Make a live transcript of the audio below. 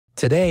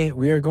Today,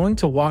 we are going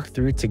to walk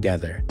through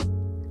together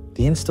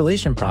the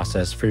installation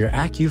process for your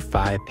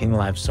Accuphy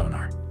PingLive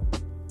Sonar.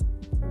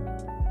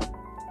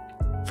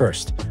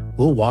 First,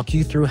 we'll walk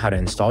you through how to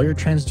install your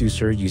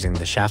transducer using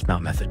the shaft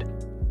mount method.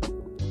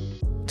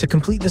 To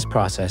complete this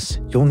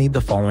process, you'll need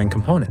the following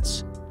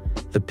components: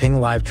 the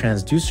PingLive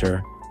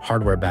transducer,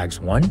 hardware bags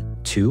 1,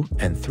 2,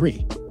 and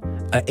 3,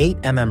 a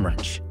 8mm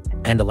wrench,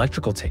 and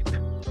electrical tape.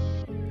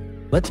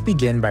 Let's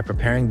begin by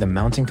preparing the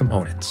mounting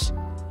components.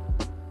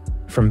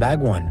 From bag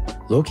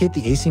 1, locate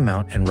the AC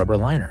mount and rubber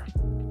liner.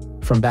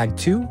 From bag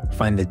 2,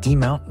 find the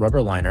D-mount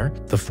rubber liner,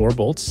 the 4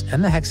 bolts,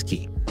 and the hex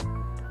key.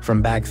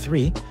 From bag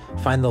 3,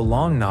 find the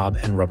long knob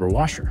and rubber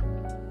washer.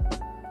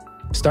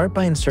 Start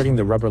by inserting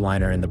the rubber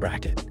liner in the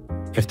bracket.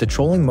 If the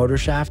trolling motor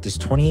shaft is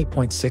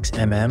 28.6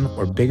 mm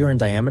or bigger in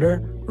diameter,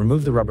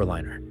 remove the rubber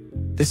liner.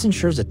 This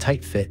ensures a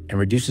tight fit and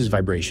reduces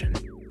vibration.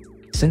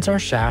 Since our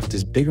shaft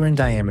is bigger in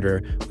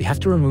diameter, we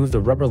have to remove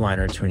the rubber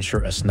liner to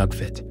ensure a snug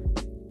fit.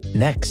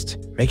 Next,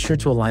 make sure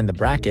to align the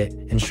bracket,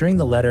 ensuring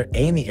the letter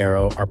A and the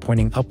arrow are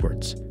pointing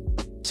upwards.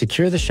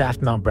 Secure the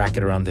shaft mount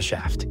bracket around the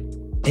shaft.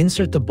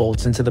 Insert the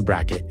bolts into the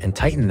bracket and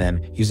tighten them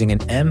using an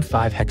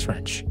M5 hex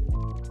wrench.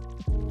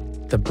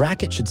 The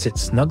bracket should sit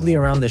snugly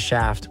around the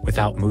shaft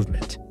without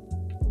movement.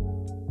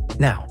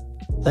 Now,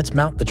 let's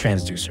mount the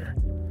transducer.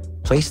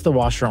 Place the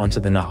washer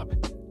onto the knob.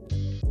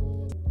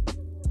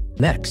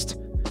 Next,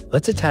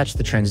 let's attach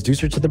the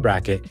transducer to the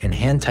bracket and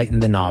hand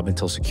tighten the knob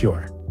until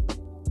secure.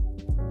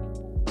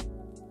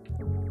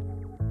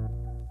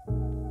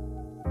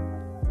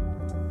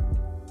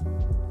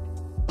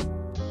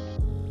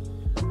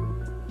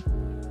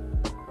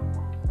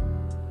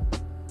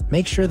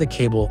 Make sure the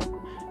cable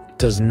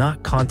does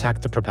not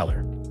contact the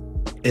propeller,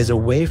 is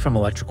away from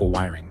electrical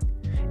wiring,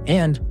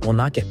 and will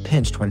not get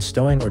pinched when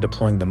stowing or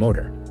deploying the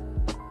motor.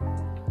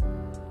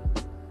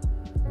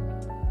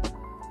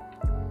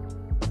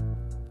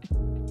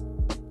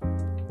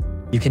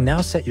 You can now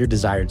set your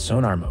desired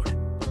sonar mode.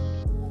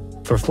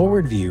 For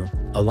forward view,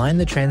 align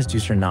the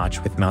transducer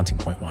notch with mounting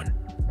point 1.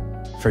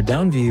 For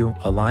down view,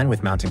 align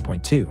with mounting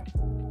point 2.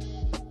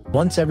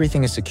 Once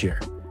everything is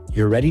secure,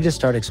 you're ready to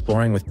start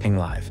exploring with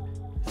PingLive.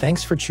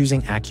 Thanks for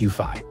choosing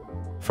Accuphy.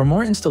 For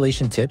more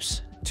installation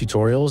tips,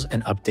 tutorials,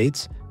 and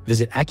updates,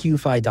 visit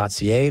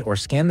accuphy.ca or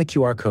scan the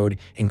QR code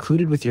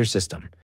included with your system.